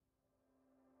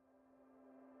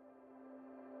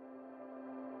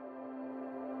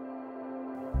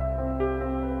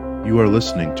You are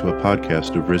listening to a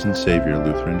podcast of Risen Savior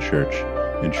Lutheran Church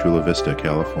in Chula Vista,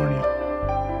 California.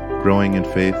 Growing in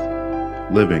faith,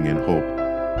 living in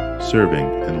hope, serving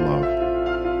in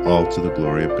love, all to the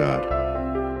glory of God.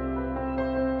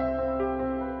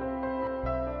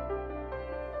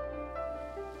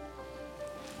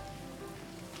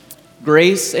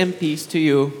 Grace and peace to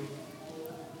you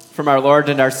from our Lord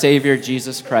and our Savior,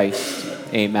 Jesus Christ.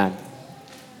 Amen.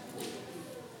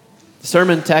 The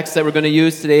sermon text that we're going to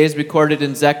use today is recorded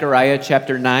in Zechariah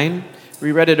chapter 9.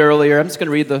 We read it earlier. I'm just going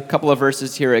to read the couple of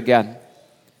verses here again.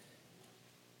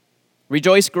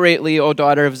 Rejoice greatly, O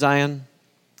daughter of Zion.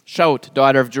 Shout,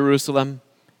 daughter of Jerusalem.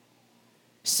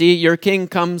 See, your king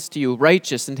comes to you,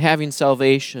 righteous and having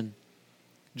salvation,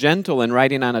 gentle and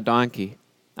riding on a donkey,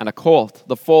 on a colt,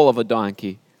 the foal of a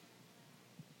donkey.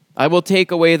 I will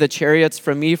take away the chariots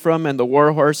from Ephraim and the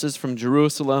war horses from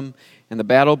Jerusalem, and the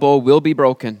battle bow will be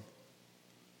broken.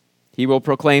 He will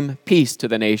proclaim peace to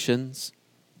the nations.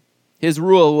 His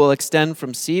rule will extend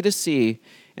from sea to sea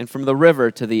and from the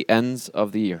river to the ends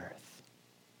of the earth.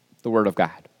 The Word of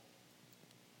God.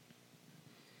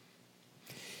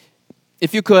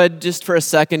 If you could, just for a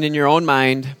second in your own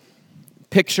mind,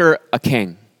 picture a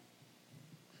king.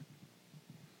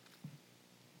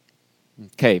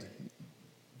 Okay,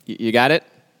 you got it?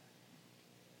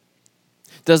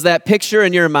 Does that picture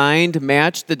in your mind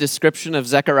match the description of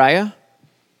Zechariah?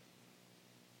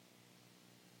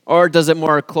 Or does it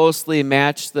more closely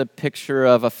match the picture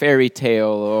of a fairy tale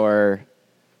or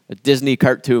a Disney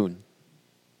cartoon?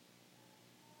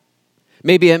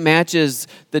 Maybe it matches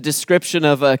the description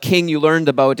of a king you learned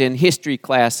about in history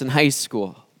class in high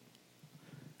school.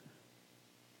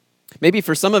 Maybe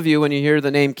for some of you, when you hear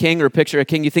the name king or picture a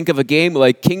king, you think of a game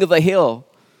like King of the Hill.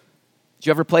 Did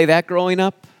you ever play that growing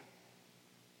up?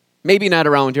 Maybe not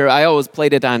around here. I always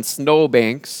played it on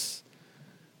snowbanks.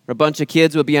 A bunch of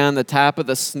kids would be on the top of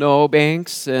the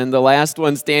snowbanks, and the last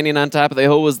one standing on top of the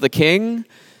hill was the king.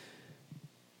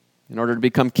 In order to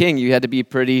become king, you had to be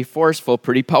pretty forceful,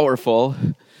 pretty powerful.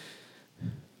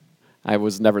 I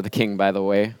was never the king, by the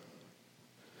way.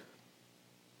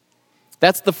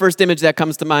 That's the first image that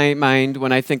comes to my mind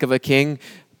when I think of a king,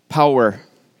 power.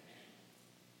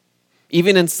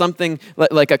 Even in something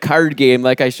like a card game,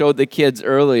 like I showed the kids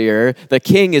earlier, the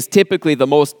king is typically the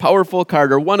most powerful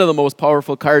card or one of the most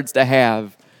powerful cards to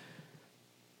have.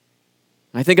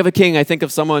 I think of a king, I think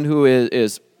of someone who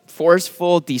is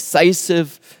forceful,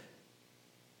 decisive,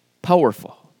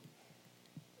 powerful.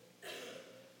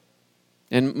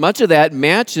 And much of that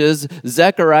matches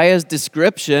Zechariah's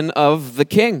description of the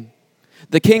king.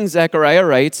 The king, Zechariah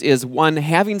writes, is one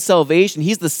having salvation.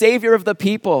 He's the savior of the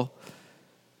people.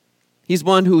 He's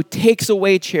one who takes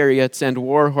away chariots and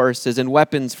war horses and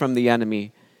weapons from the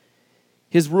enemy.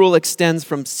 His rule extends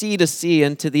from sea to sea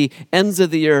and to the ends of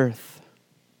the earth.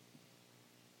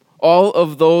 All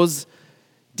of those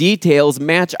details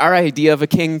match our idea of a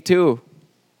king too.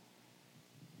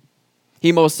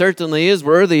 He most certainly is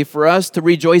worthy for us to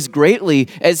rejoice greatly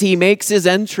as he makes his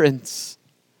entrance.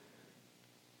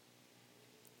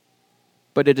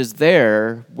 But it is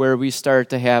there where we start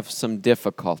to have some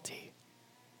difficulty.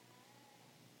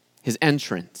 His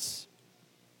entrance.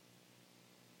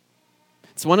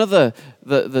 It's one of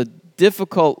the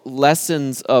difficult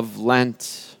lessons of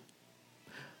Lent,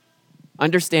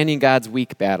 understanding God's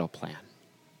weak battle plan.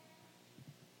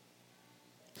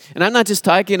 And I'm not just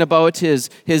talking about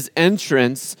his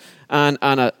entrance on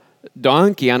a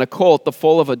donkey, on a colt, the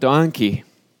foal of a donkey.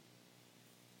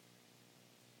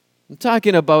 I'm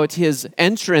talking about his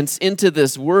entrance into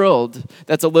this world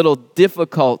that's a little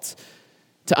difficult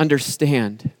to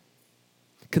understand.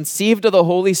 Conceived of the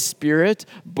Holy Spirit,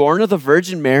 born of the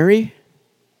Virgin Mary.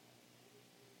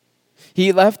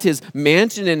 He left his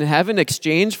mansion in heaven in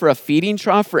exchange for a feeding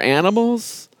trough for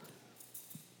animals.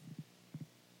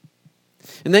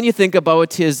 And then you think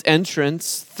about his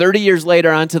entrance 30 years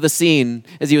later onto the scene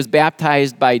as he was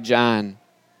baptized by John.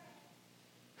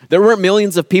 There weren't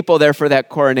millions of people there for that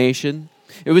coronation.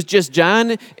 It was just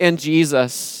John and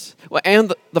Jesus,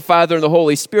 and the Father and the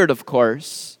Holy Spirit, of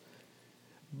course.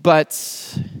 But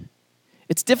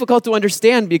it's difficult to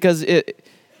understand because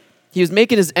he was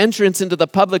making his entrance into the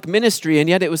public ministry, and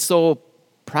yet it was so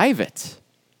private.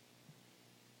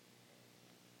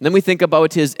 And then we think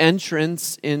about his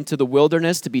entrance into the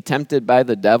wilderness to be tempted by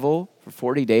the devil for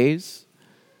 40 days.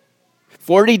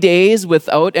 40 days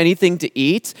without anything to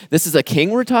eat. This is a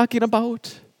king we're talking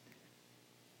about.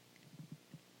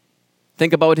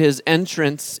 Think about his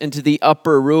entrance into the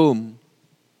upper room.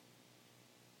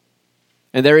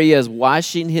 And there he is,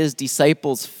 washing his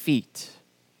disciples' feet.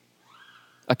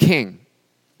 A king,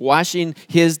 washing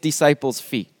his disciples'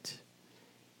 feet.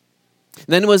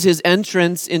 Then was his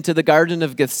entrance into the Garden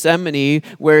of Gethsemane,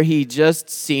 where he just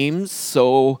seems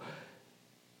so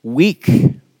weak,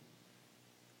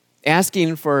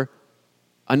 asking for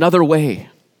another way.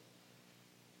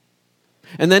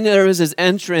 And then there was his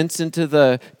entrance into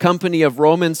the company of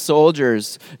Roman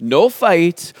soldiers. No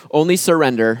fight, only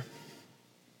surrender.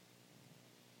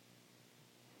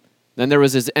 Then there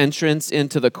was his entrance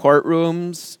into the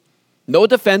courtrooms. No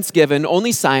defense given,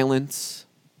 only silence.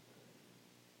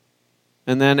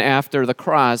 And then after the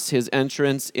cross, his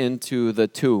entrance into the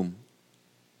tomb.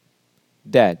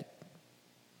 Dead.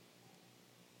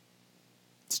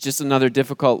 It's just another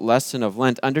difficult lesson of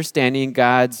Lent, understanding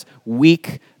God's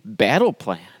weak battle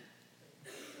plan.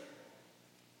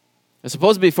 I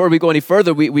suppose before we go any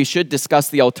further, we should discuss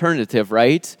the alternative,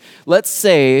 right? Let's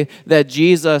say that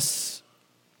Jesus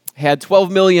had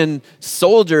 12 million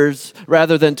soldiers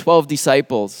rather than 12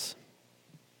 disciples.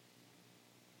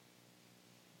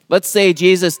 Let's say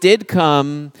Jesus did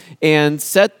come and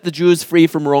set the Jews free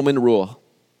from Roman rule.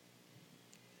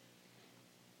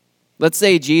 Let's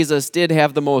say Jesus did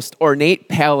have the most ornate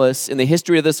palace in the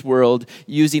history of this world,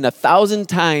 using 1,000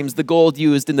 times the gold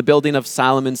used in the building of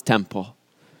Solomon's temple.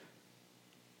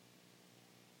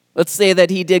 Let's say that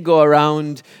he did go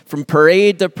around from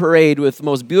parade to parade with the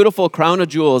most beautiful crown of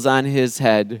jewels on his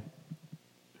head.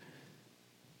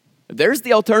 There's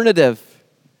the alternative.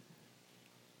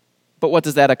 But what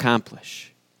does that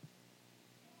accomplish?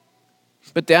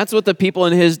 But that's what the people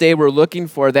in his day were looking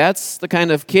for. That's the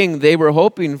kind of king they were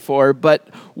hoping for.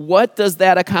 But what does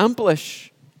that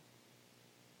accomplish?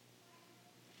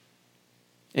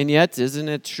 And yet, isn't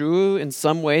it true in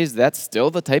some ways that's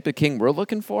still the type of king we're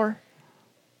looking for?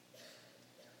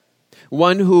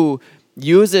 One who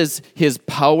uses his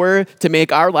power to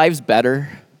make our lives better.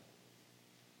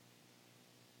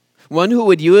 One who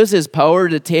would use his power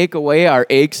to take away our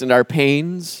aches and our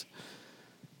pains.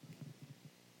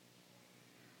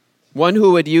 One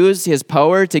who would use his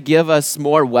power to give us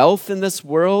more wealth in this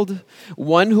world.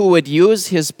 One who would use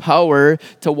his power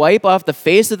to wipe off the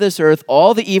face of this earth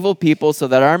all the evil people so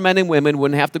that our men and women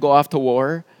wouldn't have to go off to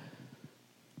war.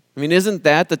 I mean, isn't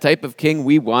that the type of king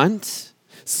we want?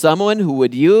 Someone who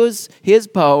would use his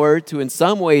power to in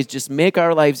some ways just make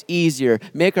our lives easier,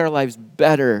 make our lives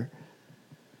better.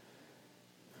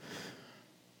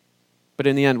 But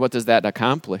in the end, what does that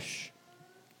accomplish?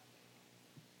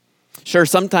 Sure,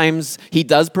 sometimes he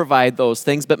does provide those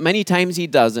things, but many times he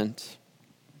doesn't.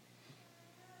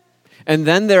 And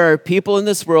then there are people in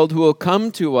this world who will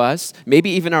come to us, maybe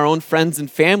even our own friends and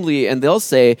family, and they'll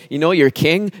say, you know, your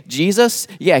king, Jesus,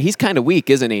 yeah, he's kind of weak,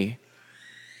 isn't he?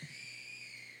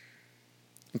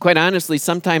 And quite honestly,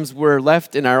 sometimes we're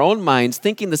left in our own minds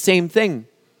thinking the same thing.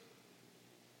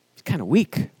 He's kind of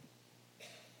weak.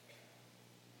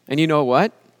 And you know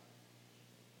what?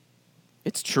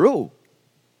 It's true.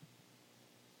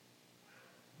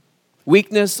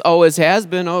 Weakness always has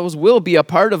been, always will be a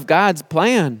part of God's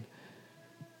plan.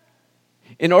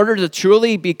 In order to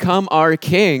truly become our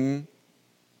king,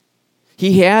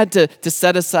 he had to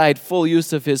set aside full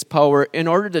use of his power. In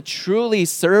order to truly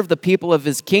serve the people of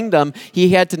his kingdom, he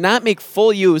had to not make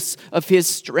full use of his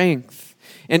strength.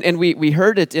 And we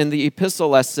heard it in the epistle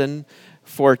lesson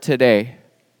for today.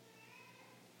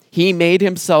 He made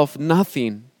himself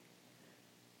nothing,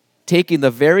 taking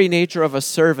the very nature of a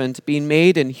servant, being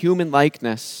made in human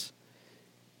likeness.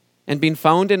 And being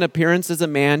found in appearance as a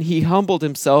man, he humbled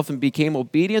himself and became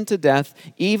obedient to death,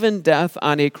 even death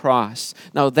on a cross.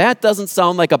 Now that doesn't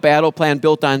sound like a battle plan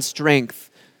built on strength.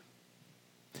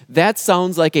 That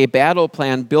sounds like a battle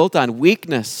plan built on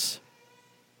weakness.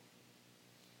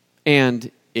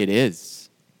 And it is,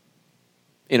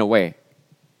 in a way.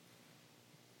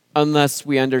 Unless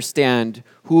we understand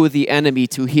who the enemy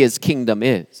to his kingdom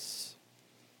is.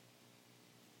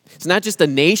 It's not just a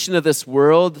nation of this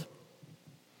world.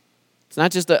 It's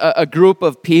not just a group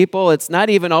of people. It's not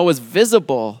even always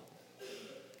visible.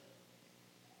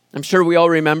 I'm sure we all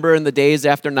remember in the days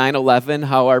after 9/11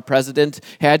 how our president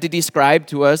had to describe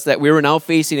to us that we were now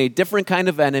facing a different kind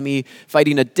of enemy,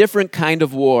 fighting a different kind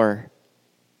of war.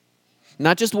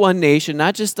 Not just one nation,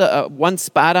 not just one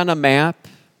spot on a map.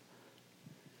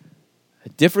 A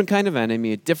different kind of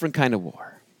enemy, a different kind of war.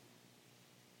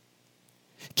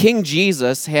 King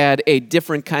Jesus had a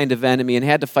different kind of enemy and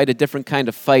had to fight a different kind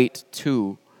of fight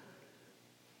too.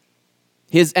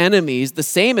 His enemies, the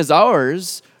same as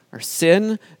ours, are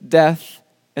sin, death,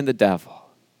 and the devil.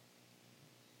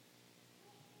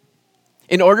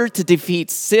 In order to defeat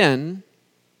sin,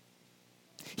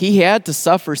 he had to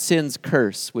suffer sin's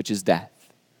curse, which is death.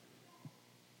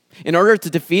 In order to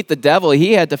defeat the devil,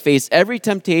 he had to face every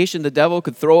temptation the devil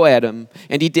could throw at him,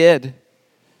 and he did.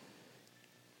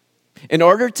 In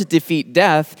order to defeat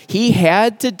death, he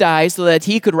had to die so that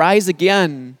he could rise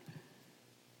again.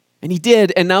 And he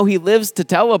did, and now he lives to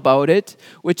tell about it,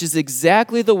 which is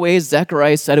exactly the way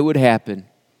Zechariah said it would happen.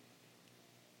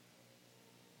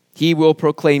 He will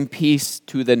proclaim peace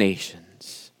to the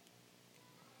nations.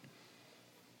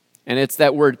 And it's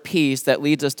that word peace that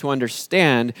leads us to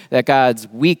understand that God's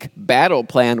weak battle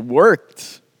plan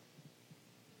worked.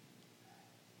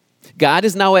 God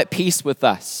is now at peace with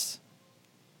us.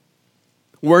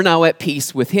 We're now at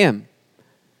peace with him.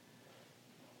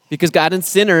 Because God and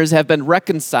sinners have been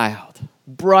reconciled,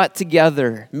 brought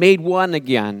together, made one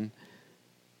again.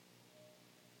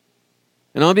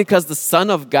 And only because the Son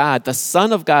of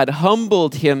God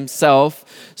humbled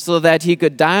himself so that he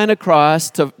could die on a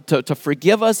cross to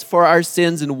forgive us for our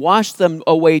sins and wash them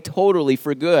away totally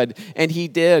for good. And he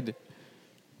did.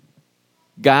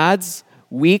 God's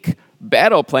weak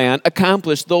battle plan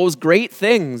accomplished those great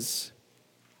things.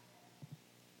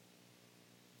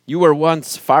 You were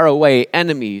once far away,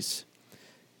 enemies,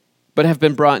 but have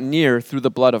been brought near through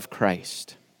the blood of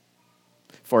Christ.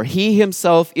 For he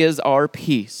himself is our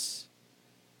peace,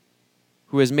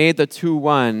 who has made the two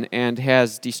one and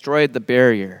has destroyed the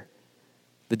barrier,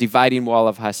 the dividing wall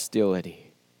of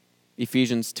hostility.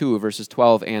 Ephesians 2, verses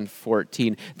 12 and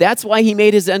 14. That's why he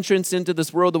made his entrance into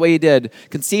this world the way he did,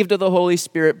 conceived of the Holy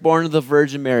Spirit, born of the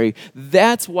Virgin Mary.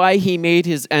 That's why he made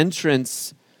his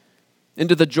entrance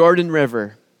into the Jordan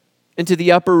River, into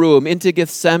the upper room, into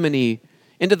Gethsemane,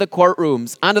 into the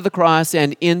courtrooms, onto the cross,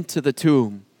 and into the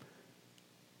tomb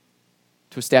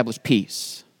to establish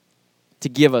peace, to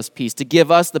give us peace, to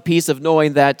give us the peace of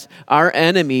knowing that our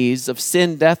enemies of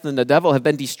sin, death, and the devil have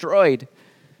been destroyed.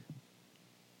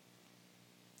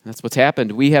 That's what's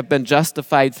happened. We have been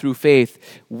justified through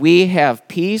faith. We have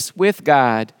peace with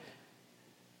God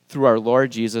through our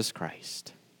Lord Jesus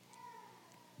Christ.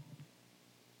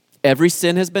 Every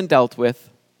sin has been dealt with.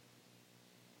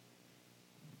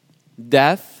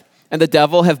 Death and the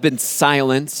devil have been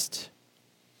silenced.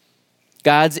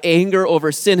 God's anger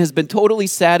over sin has been totally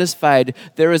satisfied.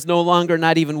 There is no longer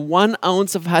not even 1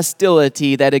 ounce of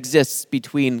hostility that exists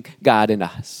between God and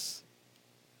us.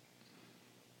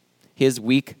 His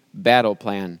weak battle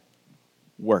plan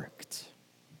worked.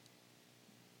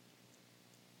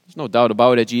 There's no doubt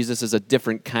about it. Jesus is a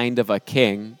different kind of a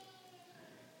king.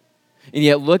 And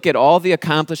yet look at all the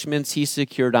accomplishments he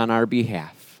secured on our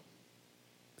behalf.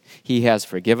 He has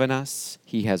forgiven us.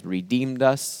 He has redeemed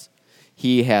us.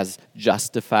 He has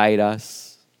justified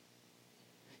us.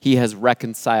 He has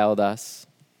reconciled us.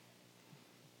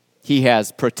 He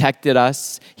has protected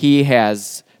us. He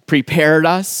has prepared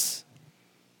us.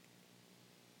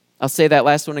 I'll say that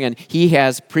last one again. He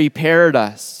has prepared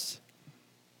us.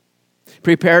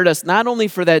 Prepared us not only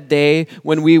for that day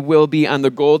when we will be on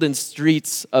the golden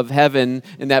streets of heaven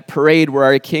in that parade where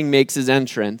our King makes his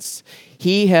entrance.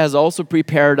 He has also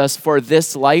prepared us for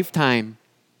this lifetime,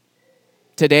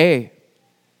 today.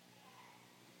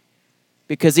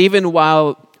 Because even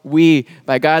while we,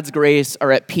 by God's grace,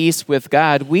 are at peace with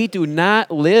God, we do not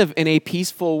live in a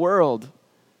peaceful world.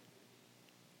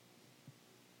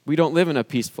 We don't live in a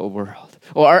peaceful world.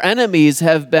 Well, our enemies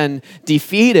have been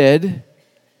defeated,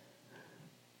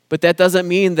 but that doesn't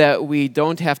mean that we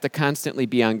don't have to constantly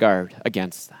be on guard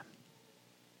against them.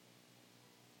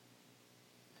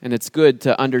 And it's good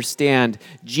to understand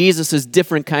Jesus'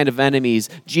 different kind of enemies,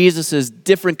 Jesus'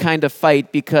 different kind of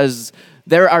fight, because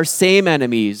they're our same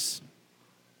enemies.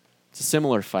 It's a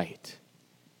similar fight.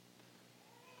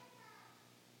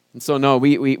 And so no,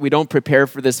 we don't prepare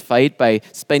for this fight by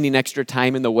spending extra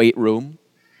time in the weight room.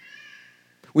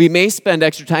 We may spend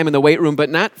extra time in the weight room, but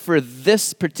not for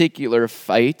this particular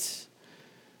fight.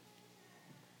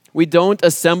 We don't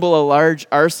assemble a large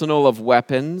arsenal of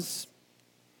weapons,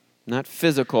 not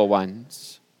physical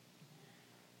ones,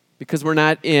 because we're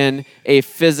not in a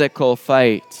physical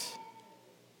fight.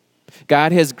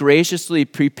 God has graciously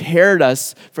prepared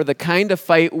us for the kind of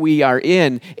fight we are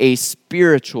in, a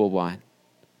spiritual one.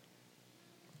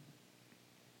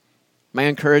 My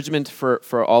encouragement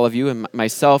for all of you and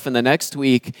myself in the next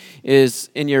week is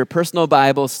in your personal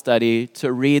Bible study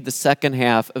to read the second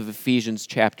half of Ephesians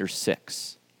chapter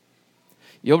 6.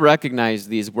 You'll recognize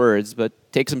these words, but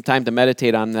take some time to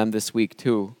meditate on them this week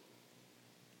too.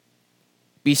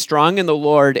 Be strong in the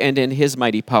Lord and in his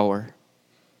mighty power.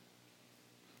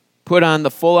 Put on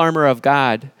the full armor of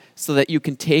God so that you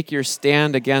can take your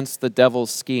stand against the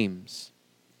devil's schemes.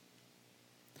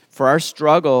 For our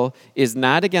struggle is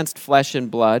not against flesh and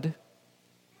blood,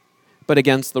 but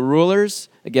against the rulers,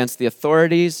 against the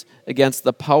authorities, against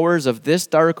the powers of this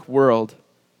dark world,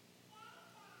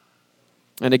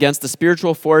 and against the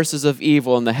spiritual forces of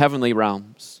evil in the heavenly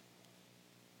realms.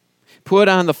 Put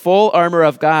on the full armor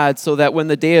of God so that when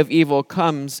the day of evil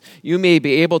comes, you may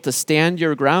be able to stand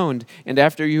your ground, and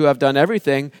after you have done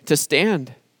everything, to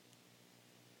stand.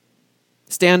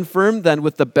 Stand firm then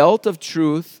with the belt of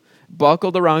truth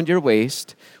buckled around your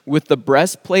waist, with the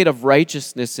breastplate of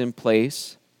righteousness in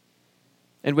place,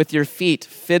 and with your feet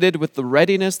fitted with the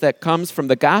readiness that comes from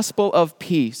the gospel of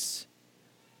peace.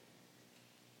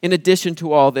 In addition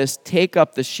to all this, take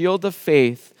up the shield of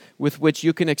faith with which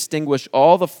you can extinguish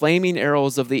all the flaming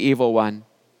arrows of the evil one.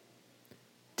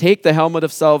 Take the helmet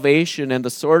of salvation and the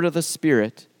sword of the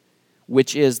Spirit,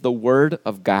 which is the word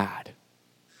of God.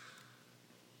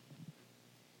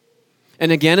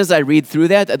 And again, as I read through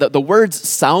that, the words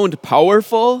sound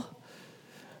powerful,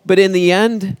 but in the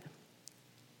end,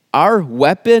 our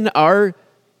weapon, our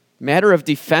matter of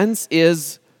defense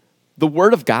is the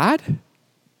word of God.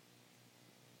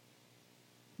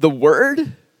 The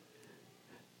word?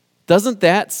 Doesn't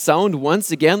that sound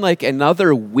once again like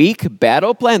another weak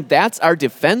battle plan? That's our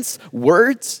defense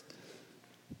words?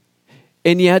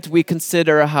 And yet we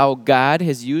consider how God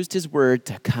has used his word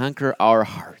to conquer our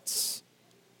hearts.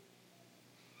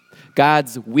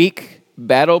 God's weak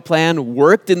battle plan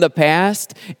worked in the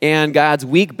past, and God's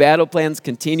weak battle plans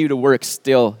continue to work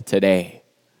still today.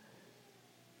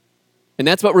 And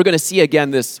that's what we're going to see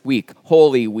again this week,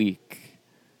 Holy Week.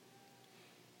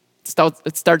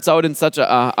 It starts out in such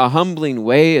a humbling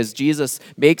way as Jesus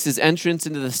makes his entrance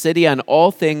into the city on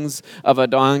all things of a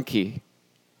donkey.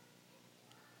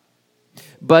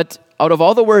 But out of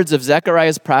all the words of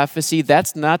Zechariah's prophecy,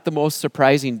 that's not the most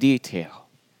surprising detail.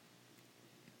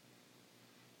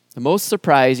 The most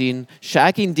surprising,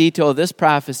 shocking detail of this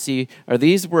prophecy are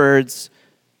these words,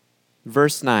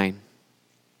 verse 9.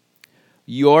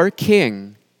 Your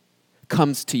king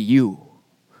comes to you.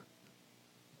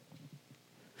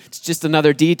 It's just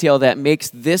another detail that makes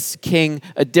this king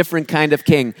a different kind of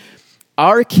king.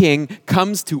 Our king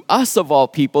comes to us of all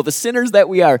people, the sinners that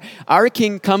we are. Our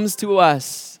king comes to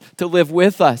us to live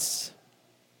with us.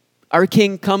 Our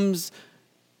king comes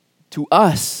to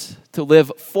us to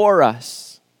live for us.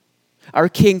 Our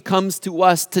king comes to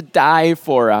us to die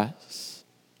for us.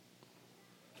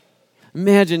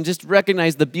 Imagine, just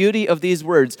recognize the beauty of these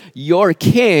words. Your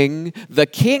king, the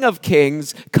King of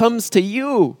Kings, comes to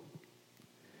you.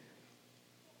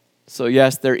 So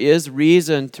yes, there is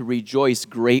reason to rejoice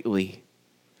greatly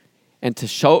and to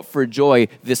shout for joy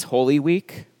this Holy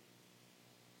Week,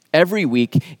 every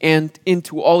week, and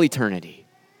into all eternity.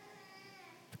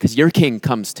 Because your King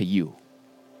comes to you.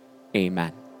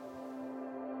 Amen.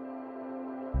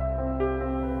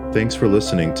 Thanks for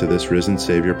listening to this Risen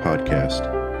Savior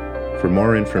podcast. For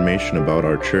more information about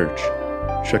our church,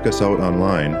 check us out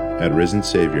online at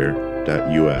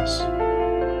risensavior.us.